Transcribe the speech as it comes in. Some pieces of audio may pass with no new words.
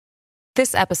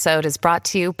This episode is brought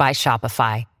to you by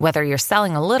Shopify. Whether you're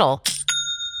selling a little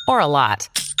or a lot,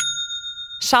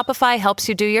 Shopify helps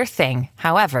you do your thing,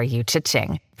 however you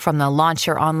cha-ching. From the launch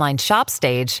your online shop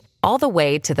stage, all the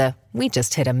way to the we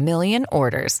just hit 1 million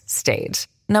orders stage.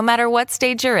 No matter what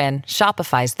stage you're in,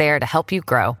 Shopify's there to help you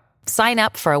grow. Sign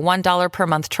up for a $1 per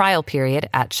month trial period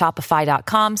at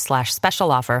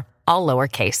shopify.com/special offer, all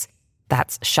lowercase.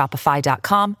 That's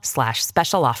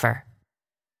shopify.com/special offer.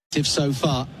 So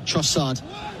far, Trossard.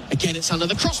 Again, it's under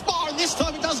the crossbar, and this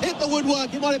time it does hit the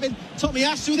woodwork. It might have been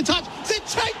Tomiyasu with a touch.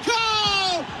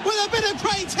 Zinchenko with a bit of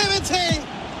creativity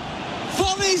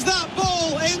volleys that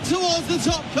ball in towards the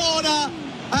top corner,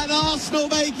 and Arsenal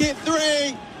make it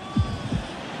 3.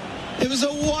 It was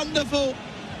a wonderful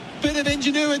bit of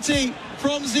ingenuity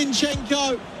from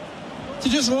Zinchenko to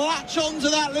just latch onto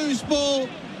that loose ball,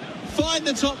 find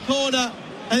the top corner,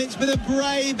 and it's been a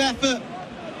brave effort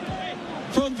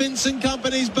from Vincent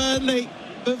Kompany's Burnley,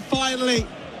 but finally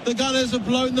the Gunners have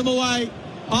blown them away.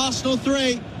 Arsenal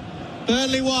 3,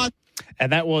 Burnley 1.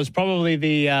 And that was probably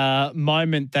the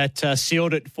moment that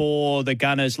sealed it for the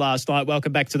Gunners last night.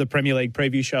 Welcome back to the Premier League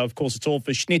preview show. Of course, it's all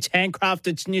for Schnitz,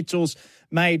 handcrafted schnitzels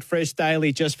made fresh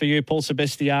daily just for you. Paul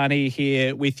Sebastiani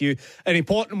here with you. An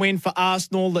important win for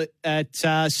Arsenal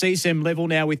that sees them level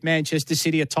now with Manchester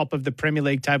City atop of the Premier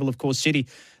League table. Of course, City,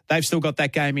 they've still got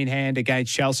that game in hand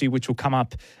against Chelsea, which will come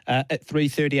up at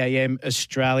 3:30am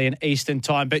Australian Eastern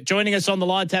Time. But joining us on the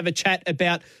line to have a chat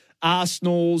about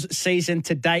Arsenal's season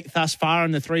to date thus far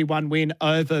and the 3-1 win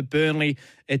over Burnley.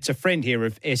 It's a friend here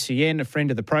of SEN, a friend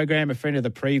of the program, a friend of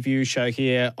the preview show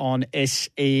here on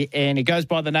SEN. He goes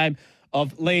by the name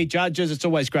of Lee Judges. It's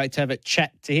always great to have a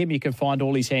chat to him. You can find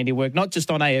all his handiwork, not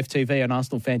just on AFTV and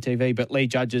Arsenal Fan TV, but Lee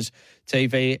Judges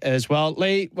TV as well.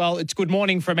 Lee, well, it's good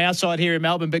morning from our side here in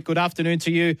Melbourne, but good afternoon to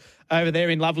you over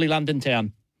there in lovely London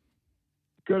town.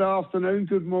 Good afternoon,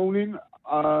 good morning.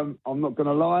 I'm not going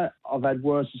to lie, I've had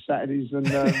worse Saturdays than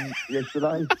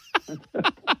yesterday.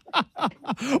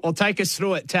 Well, take us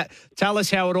through it. Tell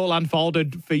us how it all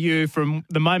unfolded for you from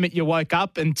the moment you woke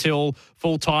up until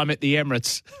full time at the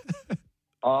Emirates.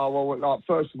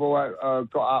 First of all, I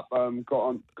got up,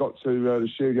 got to the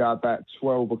studio about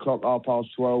 12 o'clock,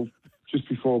 12:30, just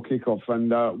before kickoff,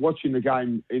 and watching the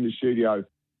game in the studio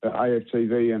at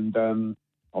AFTV, and I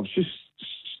was just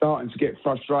starting to get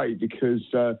frustrated because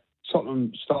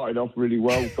Tottenham started off really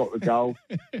well, got the goal,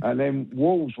 and then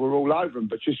Wolves were all over them,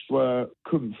 but just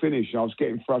couldn't finish. I was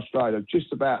getting frustrated,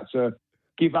 just about to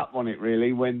give up on it,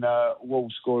 really, when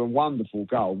Wolves scored a wonderful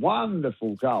goal.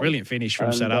 Brilliant finish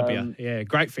from Sarabia. Yeah,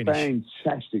 great finish.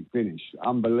 Fantastic finish.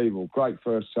 Unbelievable. Great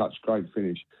first touch, great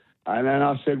finish. And then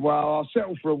I said, well, I'll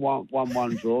settle for a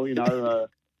 1-1 draw,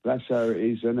 that's how it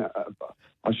is. And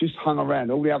I just hung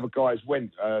around. All the other guys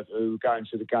went who were going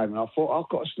to the game, and I thought, I've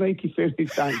got a sneaky feeling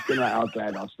it's going to be. I'm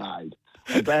glad I stayed.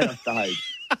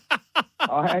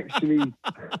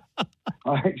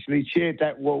 I actually cheered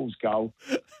that Wolves goal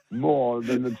more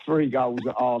than the 3 goals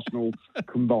at Arsenal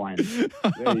combined.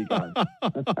 There you go.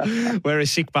 We're a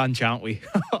sick bunch, aren't we?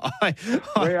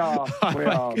 We are.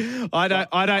 I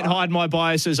don't hide my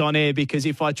biases on air, because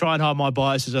if I try and hide my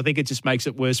biases, I think it just makes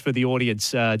it worse for the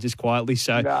audience, just quietly.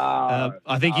 So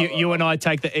I think you and I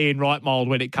take the Ian Wright mould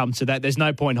when it comes to that. There's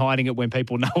no point hiding it when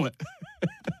people know it.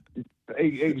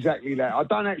 Exactly that. I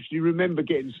don't actually remember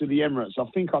getting to the Emirates. I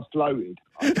think I floated.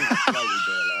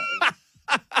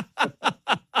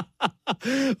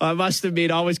 I must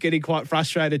admit, I was getting quite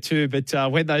frustrated too, but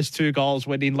when those 2 goals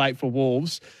went in late for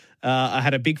Wolves, I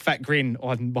had a big fat grin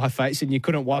on my face, and you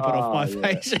couldn't wipe it off my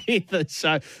face either.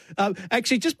 So,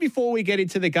 actually, just before we get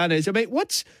into the Gunners, I mean,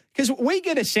 because we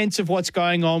get a sense of what's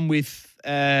going on with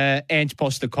Ange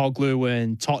Postecoglou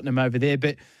and Tottenham over there,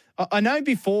 but I know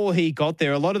before he got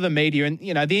there, a lot of the media, and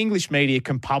the English media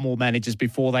can pummel managers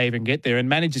before they even get there, and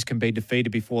managers can be defeated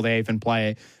before they even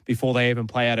play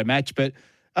out a match. But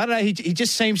I don't know, he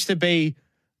just seems to be.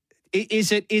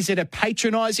 Is it a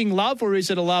patronising love, or is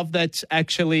it a love that's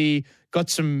actually got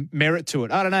some merit to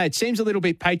it? I don't know. It seems a little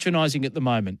bit patronising at the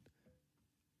moment.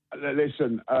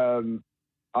 Listen,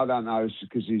 I don't know, it's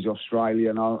because he's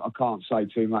Australian. I can't say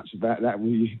too much about that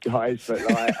with you guys, but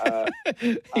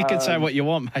you can say what you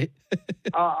want, mate.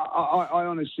 I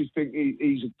honestly think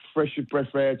he's a fresh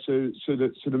breath of air to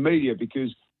the media,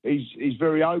 because he's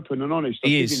very open and honest. I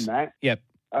give him that. Yep.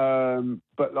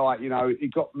 But he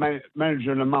got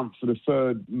manager of the month for the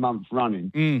 3rd month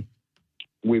running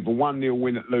with a 1-0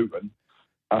 win at Luton,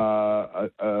 a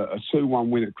 2-1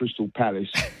 win at Crystal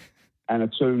Palace, and a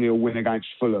 2-0 win against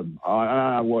Fulham. I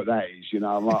don't know what that is,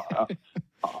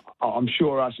 I'm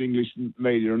sure us English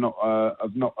media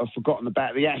have forgotten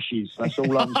about the Ashes. That's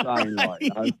all I'm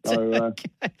saying.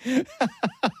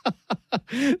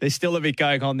 There's still a bit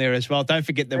going on there as well. Don't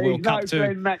forget the World Cup too.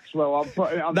 Glenn Maxwell.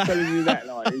 I'm telling you that.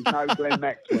 He's no Glenn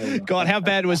Maxwell. God, how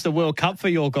bad was the World Cup for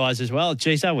your guys as well?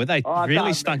 Geez, they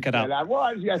really stunk it up.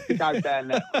 Why did you have to go down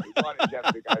that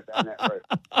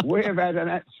route? We have had an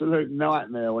absolute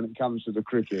nightmare when it comes to the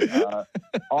cricket.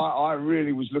 I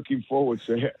really was looking forward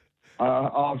to it.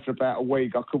 After about a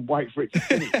week, I couldn't wait for it to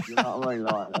finish. You know what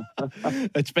I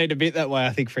mean? It's been a bit that way, I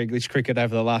think, for English cricket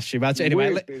over the last few months.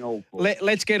 Anyway,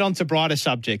 let's get on to brighter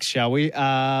subjects, shall we?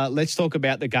 Let's talk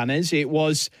about the Gunners. It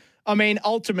was,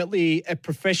 ultimately a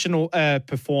professional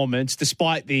performance,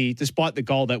 despite the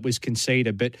goal that was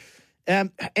conceded. But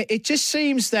it just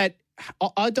seems that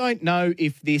I don't know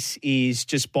if this is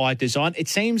just by design. It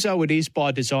seems though it is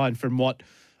by design from what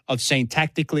I've seen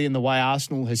tactically in the way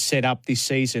Arsenal has set up this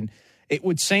season. It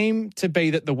would seem to be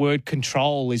that the word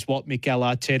control is what Mikel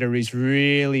Arteta is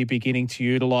really beginning to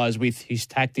utilise with his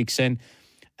tactics. And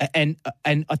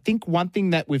I think one thing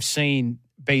that we've seen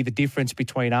be the difference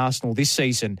between Arsenal this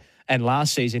season and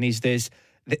last season is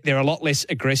they're a lot less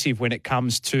aggressive when it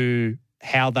comes to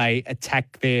how they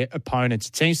attack their opponents.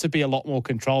 It seems to be a lot more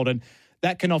controlled, and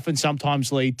that can often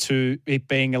sometimes lead to it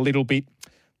being a little bit,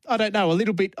 I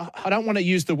don't want to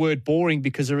use the word boring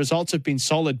because the results have been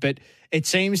solid, but it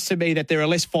seems to me that there are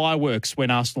less fireworks when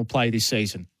Arsenal play this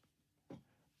season.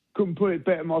 Couldn't put it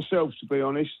better myself, to be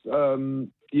honest.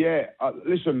 Listen,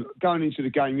 going into the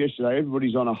game yesterday,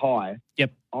 everybody's on a high.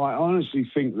 Yep. I honestly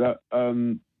think that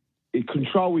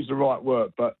control is the right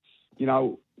word, but,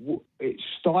 it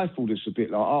stifled us a bit.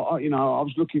 Like I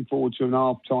was looking forward to an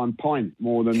half-time pint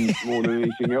more than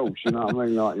anything else. You know what I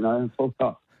mean?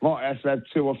 Might have to have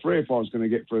 2 or 3 if I was going to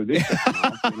get through this.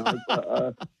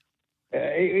 But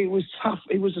it was tough.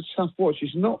 It was a tough watch.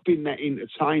 It's not been that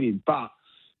entertaining, but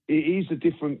it is a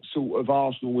different sort of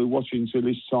Arsenal we're watching to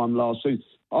this time last season.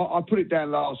 I put it down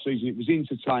last season. It was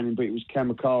entertaining, but it was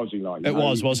kamikaze-like. It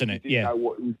was, wasn't it? Yeah.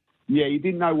 You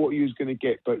didn't know what you was going to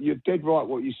get, but you're dead right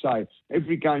what you say.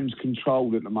 Every game's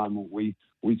controlled at the moment. We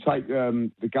take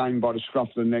the game by the scruff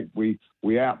of the neck. We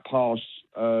outpass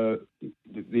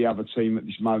the other team at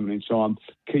this moment in time,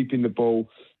 keeping the ball.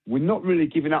 We're not really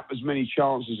giving up as many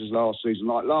chances as last season.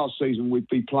 Like last season, we'd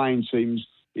be playing teams.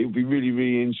 It would be really,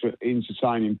 really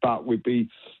entertaining, but we'd be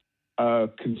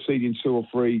conceding 2 or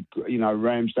 3.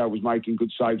 Ramsdale was making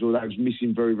good saves, or they was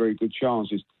missing very, very good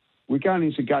chances. We're going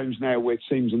into games now where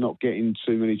teams are not getting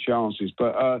too many chances,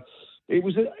 but it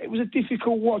was a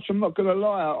difficult watch. I'm not going to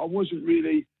lie. I wasn't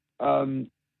really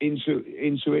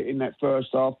into it in that first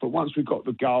half, but once we got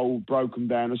the goal, broke them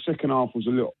down. The second half was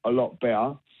a lot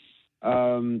better.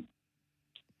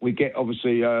 We get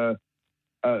obviously an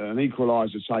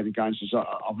equaliser taken against us.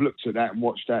 I've looked at that and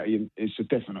watched that. It's a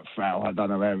definite foul. I don't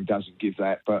know how he doesn't give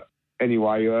that, but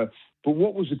anyway. But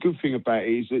what was the good thing about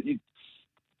it is that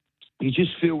you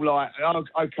just feel like,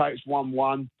 okay, it's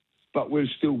 1-1, but we're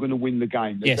still going to win the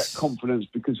game. There's that confidence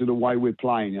because of the way we're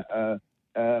playing. As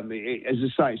I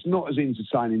say, it's not as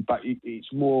entertaining, but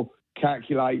it's more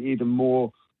calculated and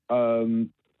more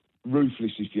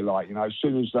ruthless, if you like. As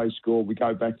soon as they score, we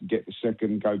go back and get the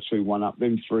second, go 2-1 up,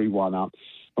 then 3-1 up.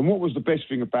 And what was the best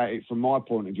thing about it, from my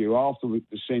point of view, after the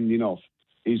sending off,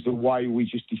 is the way we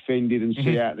just defended and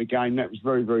see out the game. That was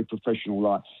very, very professional.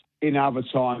 Like in other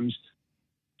times,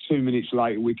 2 minutes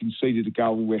later, we conceded a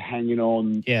goal and we're hanging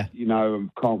on,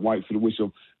 and can't wait for the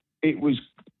whistle. It was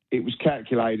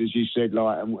calculated, as you said,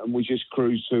 and we just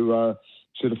cruised to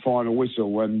the final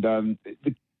whistle. And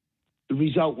the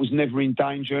result was never in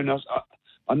danger. And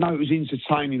I know it was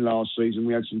entertaining last season.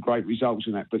 We had some great results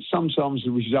in that, but sometimes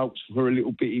the results were a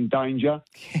little bit in danger.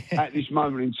 At this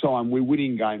moment in time, we're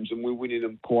winning games and we're winning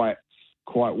them quite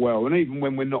well. And even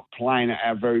when we're not playing at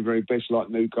our very, very best, like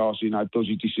Newcastle,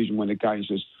 dodgy decision when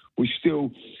against us, we're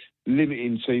still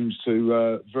limiting teams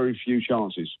to very few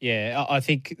chances. Yeah, I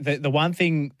think the one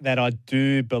thing that I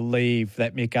do believe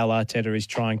that Mikel Arteta is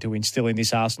trying to instill in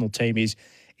this Arsenal team is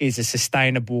a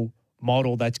sustainable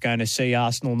model that's going to see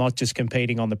Arsenal not just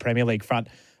competing on the Premier League front,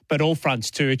 but all fronts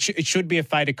too. It should be a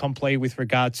fait accompli with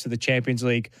regards to the Champions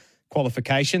League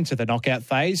qualification to the knockout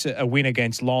phase. A win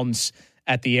against Lens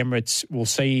at the Emirates will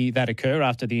see that occur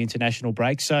after the international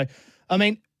break. So,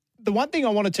 the one thing I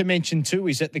wanted to mention too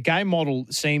is that the game model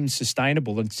seems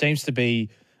sustainable and seems to be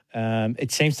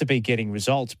getting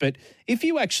results. But if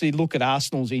you actually look at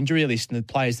Arsenal's injury list and the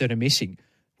players that are missing,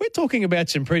 we're talking about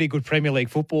some pretty good Premier League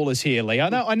footballers here, Lee.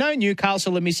 I know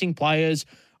Newcastle are missing players.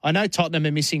 I know Tottenham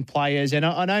are missing players. And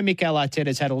I know Mikel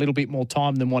Arteta's had a little bit more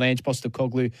time than what Ange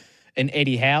Postecoglou and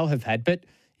Eddie Howe have had. But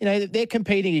they're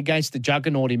competing against the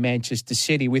juggernaut in Manchester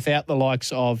City without the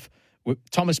likes of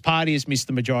Thomas Partey has missed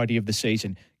the majority of the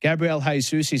season. Gabriel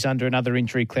Jesus is under another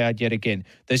injury cloud yet again.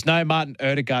 There's no Martin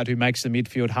Odegaard who makes the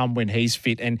midfield hum when he's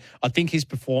fit. And I think his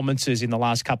performances in the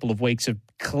last couple of weeks have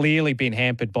clearly been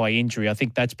hampered by injury. I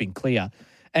think that's been clear.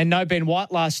 And no Ben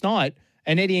White last night.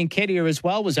 And Eddie Nketiah as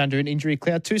well was under an injury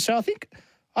cloud too. So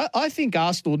I think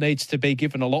Arsenal needs to be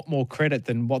given a lot more credit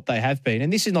than what they have been.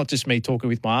 And this is not just me talking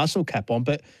with my Arsenal cap on,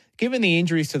 but given the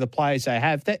injuries to the players they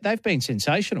have, they've been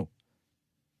sensational.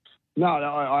 No,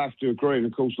 I have to agree. And,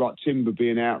 of course, like Timber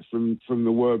being out from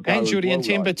the word go. And Julian well,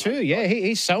 Timber too. Yeah,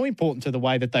 he's so important to the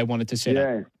way that they wanted to set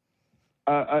up.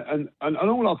 And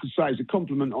all I can say is a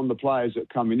compliment on the players that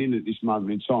are coming in at this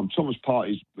moment in time. Thomas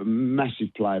Partey's a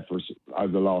massive player for us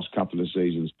over the last couple of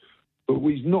seasons. But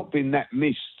we've not been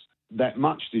missed that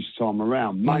much this time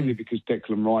around, mainly because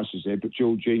Declan Rice is there, but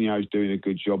Jorginho's doing a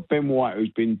good job. Ben White, who's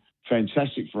been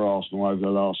fantastic for Arsenal over the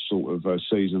last sort of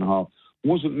season and a half,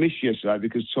 wasn't missed yesterday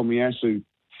because Tommy Asu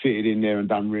fitted in there and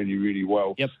done really, really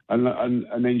well. Yep. And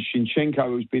then Shinchenko,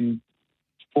 who's been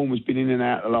in and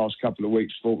out the last couple of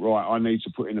weeks, thought, right, I need to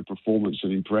put in a performance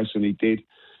and impress, and he did.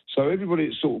 So everybody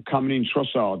that's sort of coming in,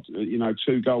 Trossard,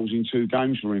 2 goals in 2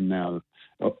 games for him now.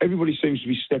 Everybody seems to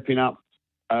be stepping up.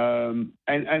 And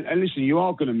listen, you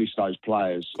are going to miss those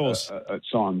players at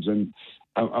times, and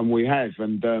we have.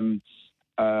 And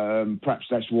perhaps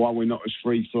that's why we're not as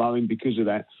free-flowing because of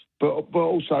that. But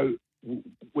also,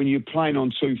 when you're playing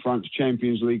on 2 fronts,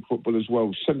 Champions League football as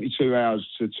well, 72 hours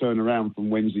to turn around from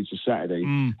Wednesday to Saturday,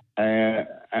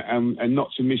 and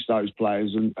not to miss those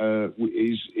players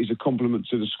is a compliment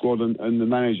to the squad and the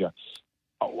manager.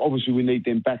 Obviously, we need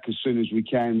them back as soon as we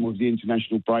can with the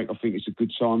international break. I think it's a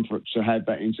good time for it to have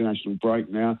that international break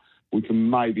now. We can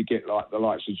maybe get like the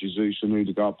likes of Jesus and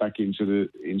Odegaard back into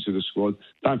the squad.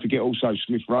 Don't forget also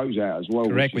Smith Rowe out as well.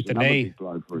 Correct, with the knee. Big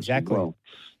blow for us exactly. As well.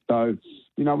 So,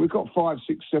 we've got 5,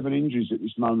 6, 7 injuries at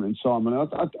this moment in time. And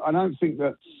I don't think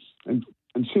that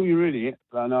until you're in it,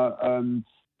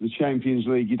 the Champions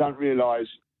League, you don't realise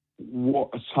what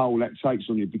a toll that takes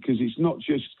on you, because it's not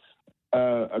just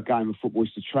a game of football,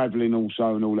 it's the travelling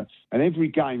also and all that. And every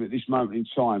game at this moment in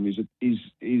time is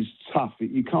tough.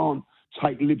 You can't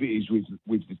take liberties with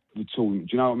the tournament.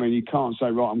 Do you know what I mean? You can't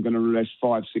say, right, I'm going to rest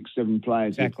 5, 6, 7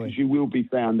 players, because you will be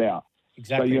found out.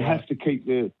 Exactly. So you have to keep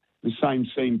the same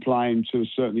team playing to a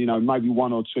certain, maybe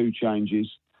 1 or 2 changes.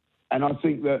 And I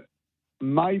think that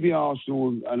maybe Arsenal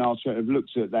and Arteta have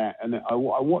looked at that. And I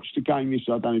watched the game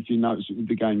yesterday. I don't know if you noticed it with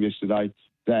the game yesterday,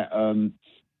 that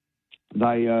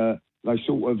they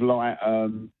sort of like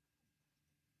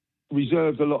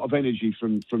reserved a lot of energy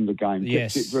from the game.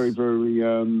 Yes. Kept it very,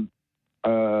 very...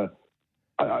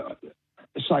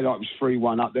 say like it was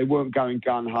 3-1 up. They weren't going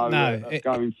gun ho. No,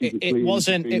 going it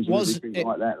wasn't. It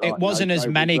wasn't as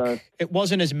manic. It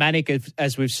wasn't as manic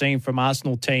as we've seen from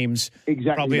Arsenal teams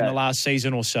probably in the last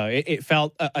season or so. It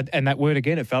felt, and that word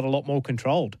again, it felt a lot more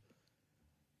controlled.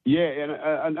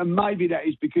 Yeah, and maybe that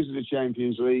is because of the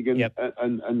Champions League and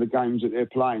the games that they're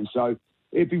playing. So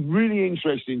it'd be really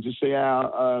interesting to see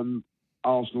how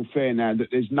Arsenal fare now that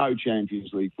there's no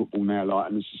Champions League football now,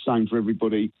 and it's the same for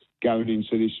everybody going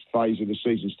into this phase of the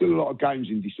season. Still a lot of games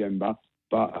in December,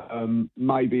 but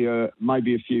maybe a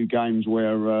few games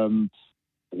where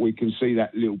we can see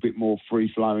that little bit more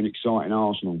free-flowing, exciting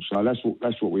Arsenal. So that's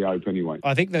what we hope anyway.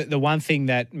 I think that the one thing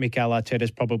that Mikel Arteta is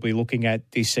probably looking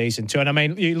at this season too, and I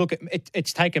mean, you look at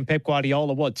it's taken Pep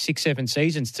Guardiola 6, 7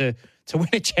 seasons to win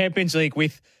a Champions League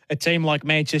with a team like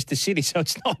Manchester City. So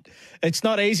it's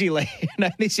not easy.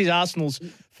 This is Arsenal's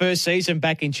first season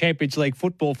back in Champions League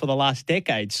football for the last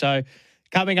decade. So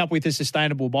coming up with a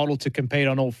sustainable model to compete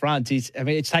on all fronts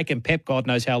it's taken Pep God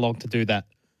knows how long to do that.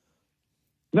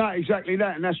 No, exactly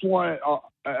that. And that's why,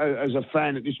 as a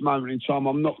fan at this moment in time,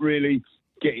 I'm not really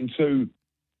getting too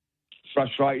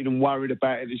frustrated and worried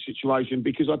about this situation,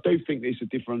 because I do think there's a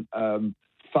different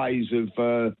phase of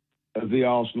the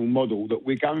Arsenal model that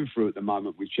we're going through at the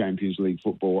moment with Champions League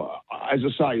football. As I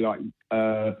say,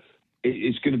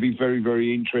 it's going to be very,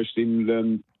 very interesting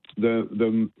them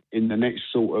in the next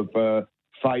sort of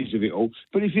phase of it all.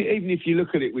 But even if you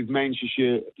look at it with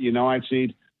Manchester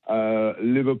United,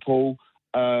 Liverpool,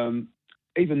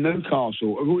 even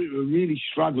Newcastle are really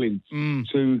struggling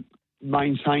to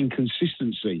maintain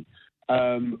consistency,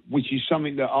 which is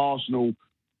something that Arsenal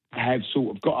have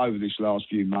sort of got over this last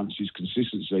few months, is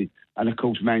consistency. And of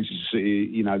course, Manchester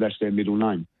City, that's their middle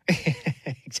name.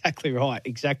 Exactly right.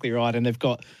 And they've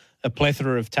got a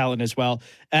plethora of talent as well.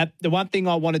 The one thing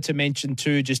I wanted to mention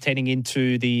too, just heading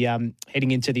into the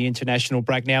international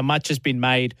break now, much has been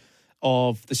made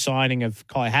of the signing of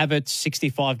Kai Havertz,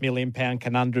 £65 million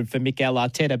conundrum for Mikel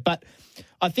Arteta. But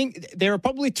I think there are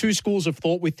probably two schools of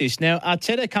thought with this. Now,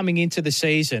 Arteta coming into the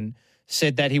season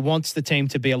said that he wants the team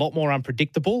to be a lot more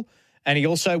unpredictable, and he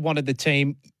also wanted the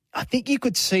team, I think you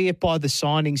could see it by the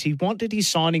signings, he wanted his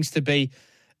signings to be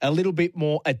a little bit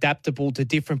more adaptable to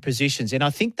different positions. And I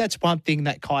think that's one thing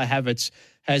that Kai Havertz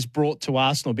has brought to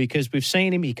Arsenal, because we've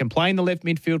seen him, he can play in the left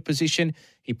midfield position.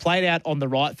 He played out on the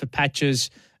right for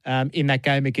patches in that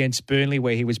game against Burnley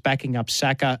where he was backing up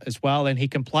Saka as well, and he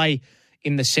can play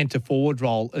in the centre forward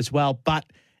role as well. But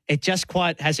it just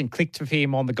quite hasn't clicked for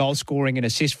him on the goal scoring and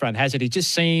assist front, has it? He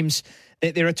just seems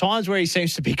that there are times where he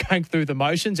seems to be going through the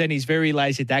motions and he's very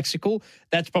lackadaisical.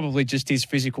 That's probably just his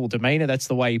physical demeanour. That's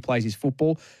the way he plays his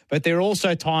football. But there are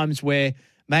also times where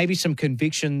maybe some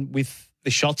conviction with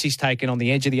the shots he's taken on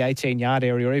the edge of the 18-yard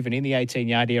area or even in the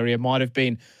 18-yard area might have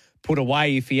been put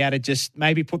away if he had to just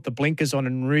maybe put the blinkers on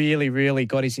and really, really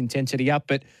got his intensity up.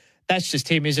 But that's just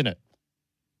him, isn't it?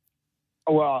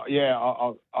 Well, yeah,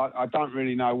 I don't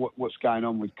really know what's going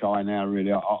on with Kai now,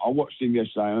 really. I watched him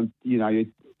yesterday, and, you know,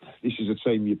 this is a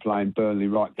team you're playing, Burnley,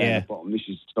 right down the bottom. This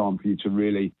is the time for you to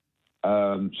really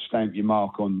stamp your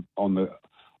mark on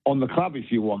the club,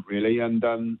 if you want, really. And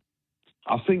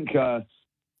I think I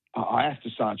have to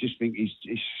say, I just think his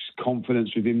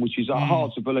confidence with him, which is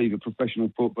hard to believe, a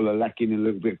professional footballer lacking in a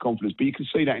little bit of confidence. But you can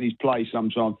see that in his play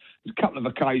sometimes. There's a couple of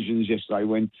occasions yesterday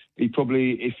when he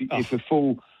probably, if a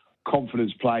full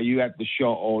confidence player, you have the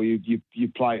shot or you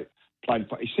play.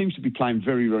 He seems to be playing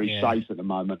very, very safe at the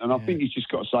moment. And I think he's just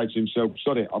got to say to himself,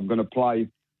 sorry, I'm going to play.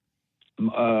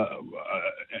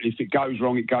 If it goes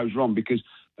wrong, it goes wrong. Because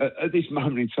at this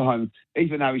moment in time,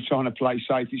 even though he's trying to play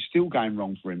safe, it's still going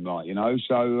wrong for him, like, you know.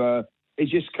 So he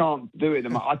just can't do it.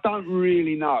 I don't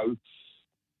really know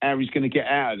how he's going to get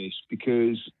out of this,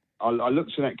 because I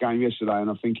looked at that game yesterday and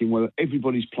I'm thinking, well,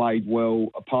 everybody's played well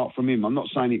apart from him. I'm not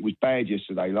saying it was bad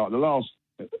yesterday. Like the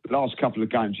last couple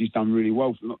of games, he's done really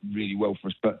well. Not really well for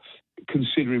us, but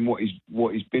considering what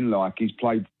he's been like, he's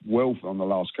played well on the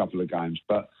last couple of games.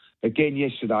 But again,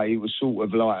 yesterday, it was sort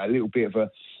of like a little bit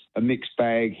of a mixed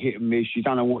bag, hit and miss. You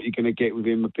don't know what you're going to get with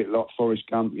him, a bit like Forrest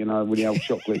Gump, you know, with the old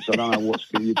chocolates. I don't know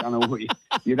you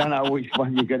don't know which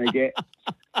one you're going to get.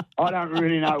 I don't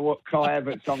really know what Kai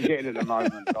Havertz I'm getting at the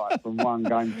moment, like from one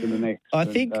game to the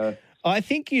next. I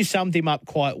think you summed him up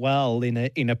quite well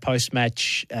in a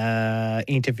post-match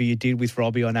interview you did with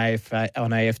Robbie on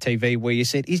AFTV, where you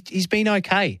said he's been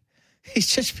okay. He's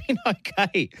just been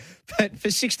okay. But for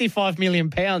 £65 million,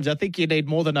 I think you need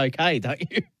more than okay, don't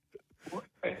you?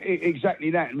 Exactly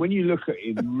that. And when you look at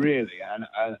him, really, and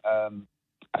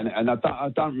I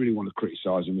don't really want to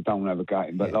criticise him. I don't want to have a go at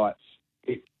him, but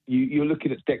you're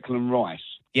looking at Declan Rice.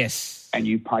 Yes. And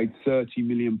you paid £30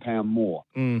 million more.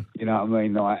 You know what I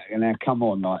mean? Like, and now, come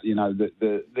on, like, you know,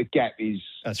 the gap is...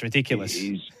 That's ridiculous.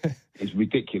 Is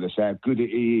ridiculous how good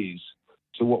it is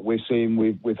to what we're seeing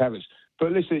with Havertz.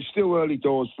 But listen, it's still early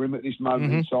doors for him at this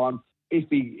moment in time. If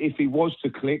he was to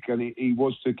click and he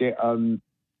was to get to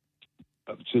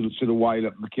the way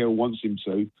that Mikel wants him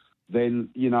to, then,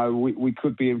 you know, we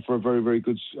could be in for a very, very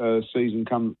good season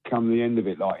come the end of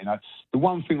it. Like, you know, the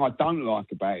one thing I don't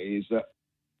like about it is that,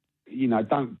 you know,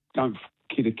 don't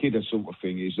kidder sort of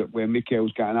thing, is that where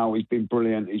Mikel's going, oh, he's been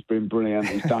brilliant, he's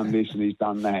done this and he's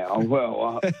done that. Oh,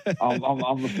 well,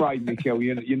 I'm afraid, Mikel,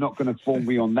 you're not going to fool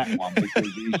me on that one,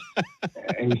 because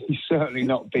he's certainly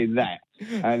not been that.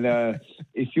 And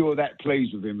if you're that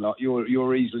pleased with him, like,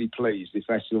 you're easily pleased, if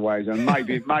that's the way. And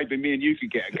maybe me and you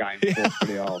could get a game for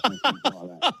the Arsenal, something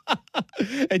like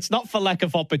that. It's not for lack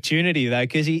of opportunity, though,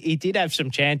 because he did have some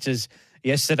chances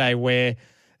yesterday where,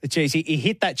 geez, he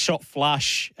hit that shot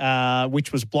flush,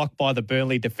 which was blocked by the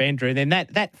Burnley defender, and then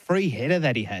that free header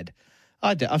that he had,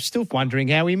 I'm still wondering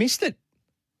how he missed it.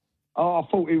 Oh, I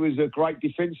thought he was a great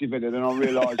defensive header, then I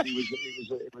realised he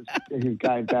was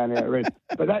going down the other end.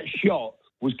 But that shot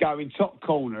was going top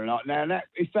corner, and now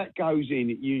if that goes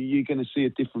in, you're going to see a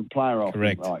different player off him,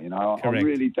 right? You know, I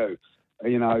really do.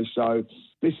 You know, so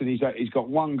listen, he's got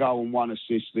one goal and one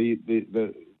assist. The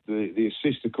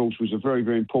assist, of course, was a very,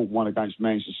 very important one against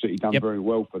Manchester City. Done very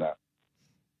well for that.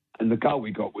 And the goal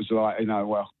we got was like, you know,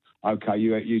 well, okay,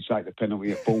 you take the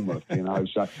penalty at Bournemouth, you know.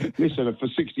 So listen, for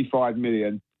 £65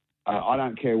 million. I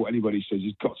don't care what anybody says.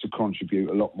 He's got to contribute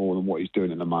a lot more than what he's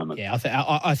doing at the moment. Yeah,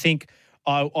 I think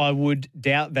I would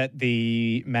doubt that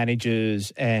the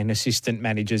managers and assistant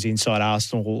managers inside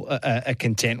Arsenal are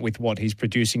content with what he's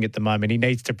producing at the moment. He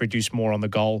needs to produce more on the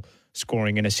goal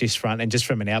scoring and assist front, and just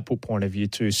from an output point of view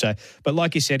too. So, but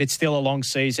like you said, it's still a long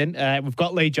season. We've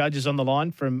got Lee Judges on the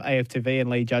line from AFTV and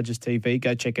Lee Judges TV.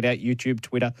 Go check it out, YouTube,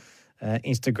 Twitter.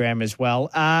 Instagram as well.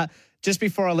 Just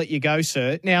before I let you go,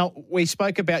 sir, now we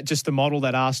spoke about just the model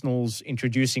that Arsenal's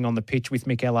introducing on the pitch with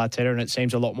Mikel Arteta, and it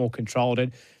seems a lot more controlled.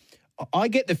 And I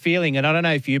get the feeling, and I don't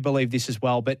know if you believe this as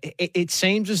well, but it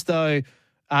seems as though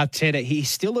Arteta, he's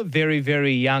still a very,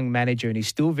 very young manager and he's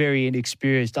still very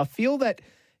inexperienced. I feel that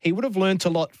he would have learnt a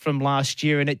lot from last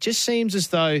year, and it just seems as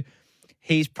though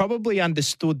he's probably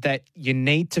understood that you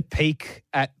need to peak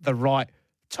at the right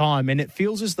time. And it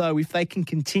feels as though if they can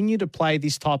continue to play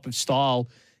this type of style,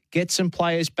 get some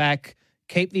players back,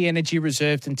 keep the energy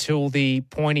reserved until the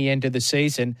pointy end of the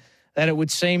season, that it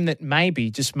would seem that maybe,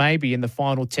 just maybe in the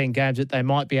final 10 games, that they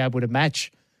might be able to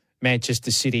match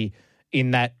Manchester City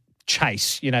in that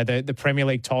chase, the Premier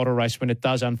League title race when it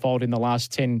does unfold in the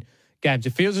last 10 games.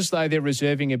 It feels as though they're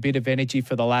reserving a bit of energy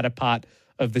for the latter part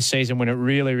of the season when it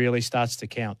really, really starts to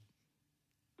count.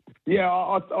 Yeah,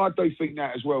 I do think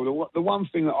that as well. The one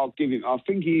thing that I'll give him, I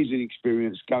think he is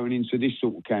inexperienced going into this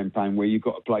sort of campaign where you've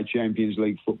got to play Champions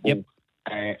League football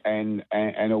and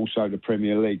also the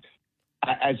Premier League.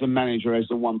 As a manager, as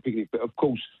the one picnic. But of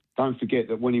course, don't forget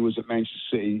that when he was at Manchester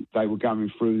City, they were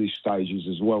going through these stages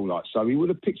as well. So he would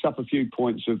have picked up a few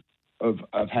points of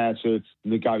how to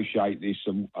negotiate this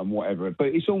and whatever. But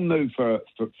it's all new for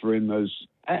him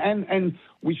and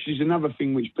which is another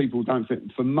thing which people don't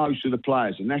think for most of the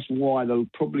players, and that's why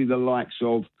probably the likes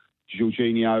of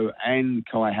Jorginho and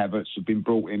Kai Havertz have been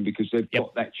brought in, because they've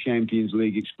got that Champions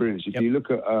League experience. If you look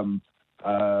at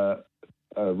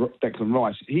Declan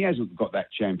Rice, he hasn't got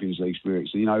that Champions League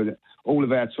experience. All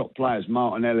of our top players,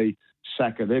 Martinelli,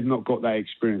 Saka, they've not got that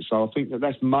experience. So I think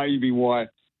that's maybe why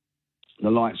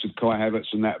the likes of Kai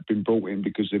Havertz and that have been brought in,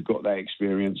 because they've got that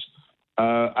experience.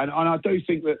 And I do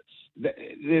think that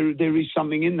there is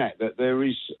something in that there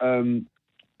is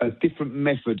a different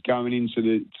method going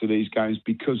into these games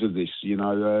because of this.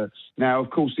 Now, of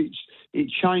course, it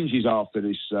changes after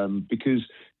this because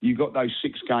you got those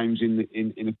 6 games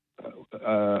in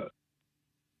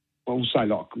I'll say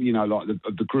like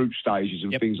the group stages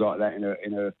and things like that in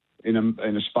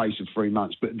a space of 3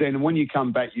 months. But then when you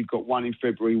come back, you've got 1 in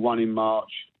February, 1 in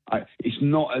March. It's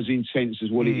not as intense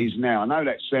as what it is now. I know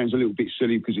that sounds a little bit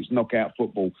silly because it's knockout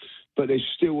football, but there's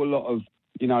still a lot of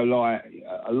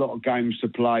a lot of games to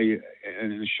play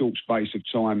in a short space of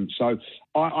time. So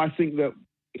I think that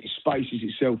it spaces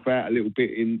itself out a little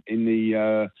bit in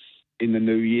the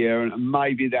new year, and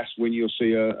maybe that's when you'll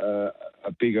see a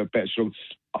bigger, better, strong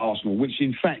Arsenal. Which,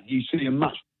 in fact, you see a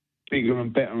much bigger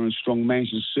and better and strong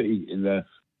Manchester City in the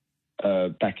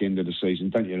back end of the season,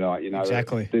 don't you?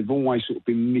 Exactly. They've always sort of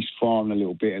been misfiring a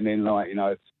little bit, and then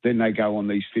then they go on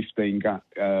these 15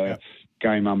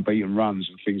 game unbeaten runs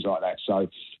and things like that. So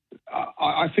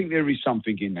I think there is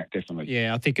something in that, definitely.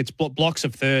 Yeah, I think it's blocks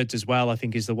of thirds as well, I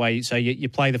think is the way. So you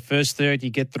play the first third, you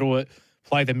get through it,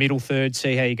 play the middle third,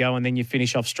 see how you go, and then you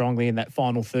finish off strongly in that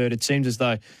final third. It seems as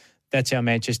though that's how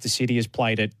Manchester City has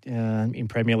played it in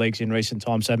Premier Leagues in recent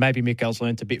times. So maybe Mikel's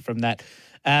learnt a bit from that.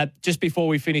 Just before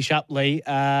we finish up, Lee,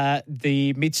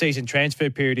 the mid-season transfer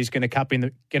period is going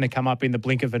to come up in the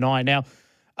blink of an eye. Now,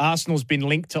 Arsenal's been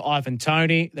linked to Ivan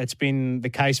Toney. That's been the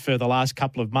case for the last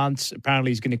couple of months.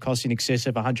 Apparently, he's going to cost in excess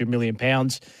of £100 million.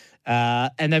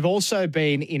 And they've also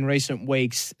been, in recent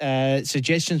weeks,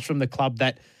 suggestions from the club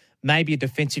that maybe a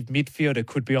defensive midfielder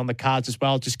could be on the cards as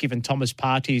well, just given Thomas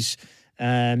Partey's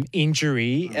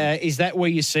injury. Is that where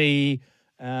you see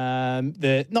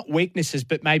the not weaknesses,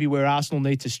 but maybe where Arsenal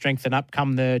need to strengthen up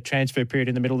come the transfer period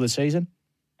in the middle of the season?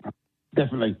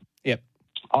 Definitely. Yep.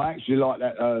 I actually like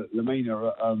that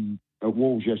Lamina at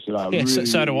Wolves yesterday. Yeah, really,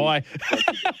 so do I.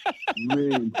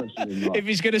 Really impressive. If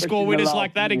he's going to score winners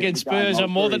like that against Spurs,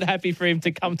 I'm more than happy for him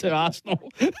to come to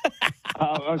Arsenal.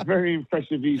 I was very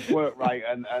impressed with his work rate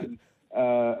and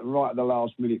right at the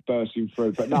last minute bursting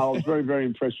through. But no, I was very, very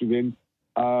impressed with him.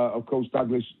 Of course,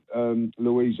 Douglas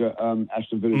Luiz at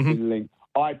Aston Villa's been linked.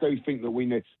 I do think that we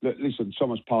need... Listen,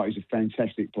 Thomas Partey's a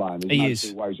fantastic player. There's no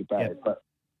two ways about it. But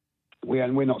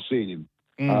we're not seeing him.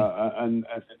 And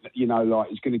he's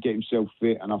going to get himself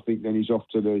fit, and I think then he's off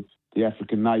to the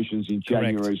African nations in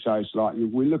January. Correct. So it's like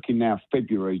we're looking now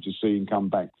February to see him come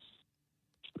back.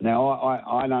 Now,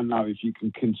 I don't know if you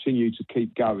can continue to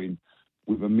keep going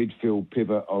with a midfield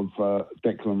pivot of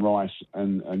Declan Rice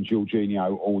and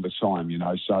Jorginho all the time,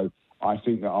 So I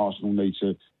think that Arsenal need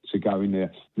to go in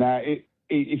there. Now,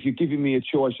 if you're giving me a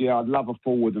choice, I'd love a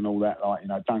forward and all that.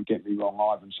 Don't get me wrong,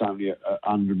 Ivan's only at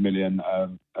 100 million.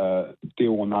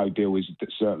 Deal or no deal is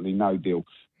certainly no deal,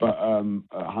 but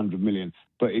 100 million.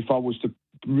 But if I was to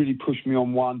really push me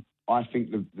on one, I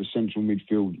think the central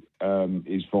midfield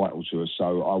is vital to us.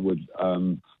 So I would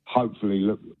hopefully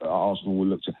Arsenal will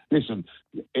look to listen.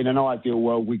 In an ideal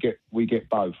world, we get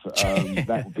both.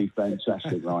 That would be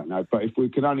fantastic right now. But if we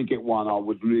could only get one, I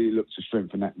would really look to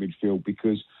strengthen that midfield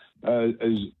because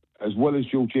as well as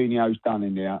Jorginho's done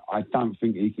in there, I don't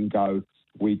think he can go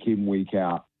week in, week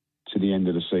out to the end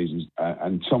of the season.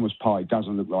 And Thomas Partey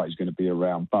doesn't look like he's going to be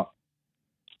around, but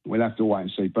we'll have to wait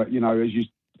and see. But, as you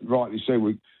rightly say,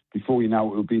 before you know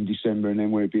it, we'll be in December and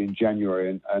then we'll be in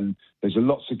January. And there's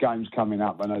lots of games coming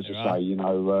up. And as I say,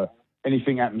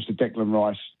 anything happens to Declan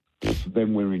Rice,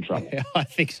 then we're in trouble. Yeah, I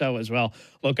think so as well.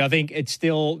 Look, I think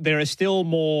there are still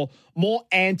more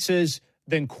answers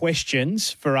than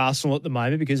questions for Arsenal at the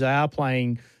moment because they are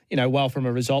playing, well from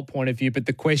a result point of view, but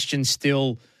the questions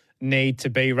still need to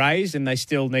be raised and they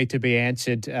still need to be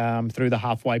answered through the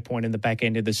halfway point in the back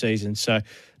end of the season. So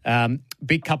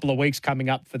big couple of weeks coming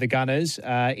up for the Gunners.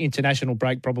 International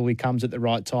break probably comes at the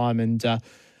right time and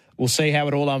we'll see how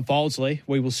it all unfolds, Lee.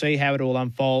 We will see how it all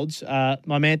unfolds.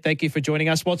 My man, thank you for joining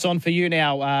us. What's on for you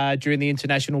now during the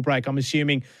international break? I'm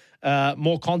assuming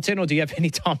more content or do you have any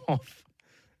time off?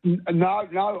 No,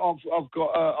 I've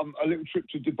got a little trip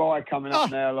to Dubai coming up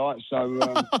now, so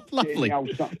lovely.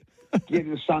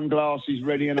 Getting the sunglasses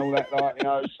ready and all that,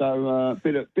 so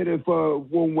bit of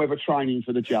warm weather training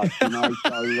for the judge, So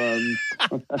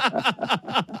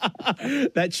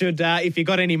that should, if you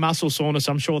got any muscle soreness,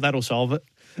 I'm sure that'll solve it.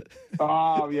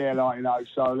 Oh yeah,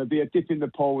 so there'll be a dip in the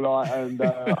pool, and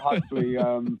hopefully,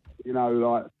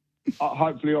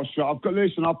 hopefully Australia.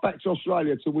 I've backed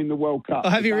Australia to win the World Cup. Oh,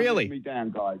 have you Don't really? let me down,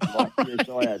 guys. Yes,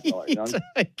 I had.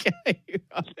 Okay.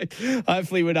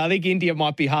 Hopefully, I think India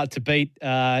might be hard to beat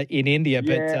in India.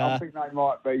 Yeah, but I think they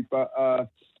might be. But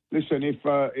listen, if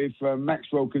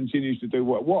Maxwell continues to do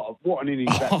what an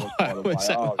innings that was, by the way. Was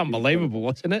unbelievable,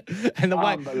 wasn't it? And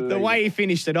the way he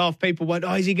finished it off, people went,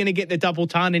 "Oh, is he going to get the double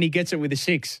ton?" And he gets it with a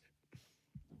 6.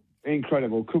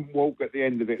 Incredible. Couldn't walk at the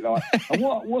end of it. And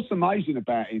what's amazing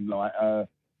about him,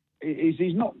 is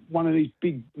he's not one of these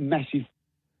big, massive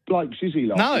blokes, is he?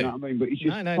 No. You know what I mean? But he's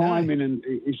just timing and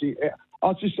I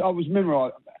was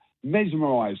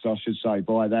mesmerised, I should say,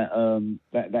 by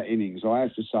that innings. I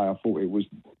have to say, I thought it was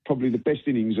probably the best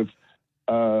innings of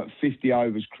 50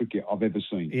 overs cricket I've ever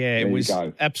seen. Yeah, it was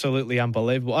absolutely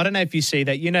unbelievable. I don't know if you see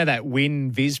that. You know that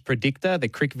Win Viz predictor, the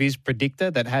Crick Viz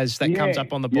predictor that comes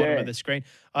up on the bottom of the screen?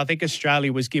 I think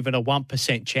Australia was given a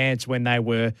 1% chance when they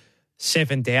were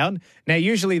 7 down. Now,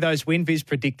 usually those Win Viz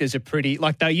predictors are pretty,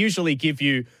 they usually give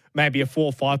you maybe a 4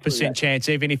 or 5% chance,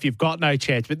 even if you've got no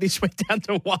chance. But this went down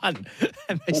to 1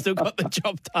 and they still got the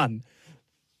job done.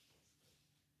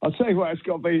 I'll tell you what, it's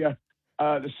got to be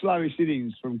the slowest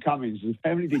innings from Cummins.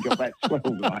 How many did he got back? 12,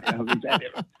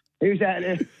 He was out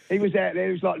there. He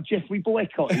was like Jeffrey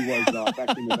Boycott. He was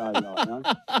back in the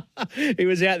day. He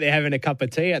was out there having a cup of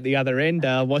tea at the other end,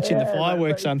 watching the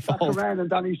fireworks unfold. Stuck around and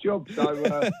done his job.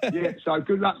 So So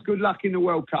good luck in the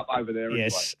World Cup over there.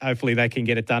 Yes, anyway. Hopefully they can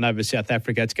get it done over South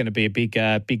Africa. It's going to be a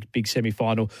big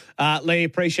semi-final. Lee,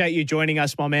 appreciate you joining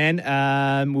us, my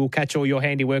man. We'll catch all your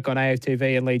handiwork on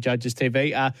AFTV and Lee Judges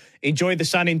TV. Enjoy the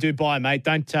sun in Dubai, mate.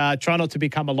 Don't try not to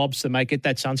become a lobster, mate. Get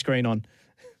that sunscreen on.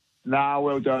 No,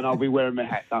 well done. I'll be wearing my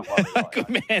hat. Don't worry.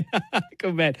 Good man.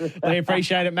 Good man. We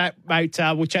appreciate it, mate.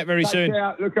 We'll chat very soon.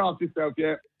 Look after yourself,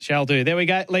 yeah. Shall do. There we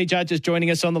go. Lee Judges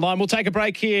joining us on the line. We'll take a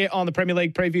break here on the Premier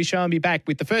League Preview Show and be back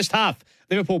with the first half.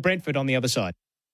 Liverpool-Brentford on the other side.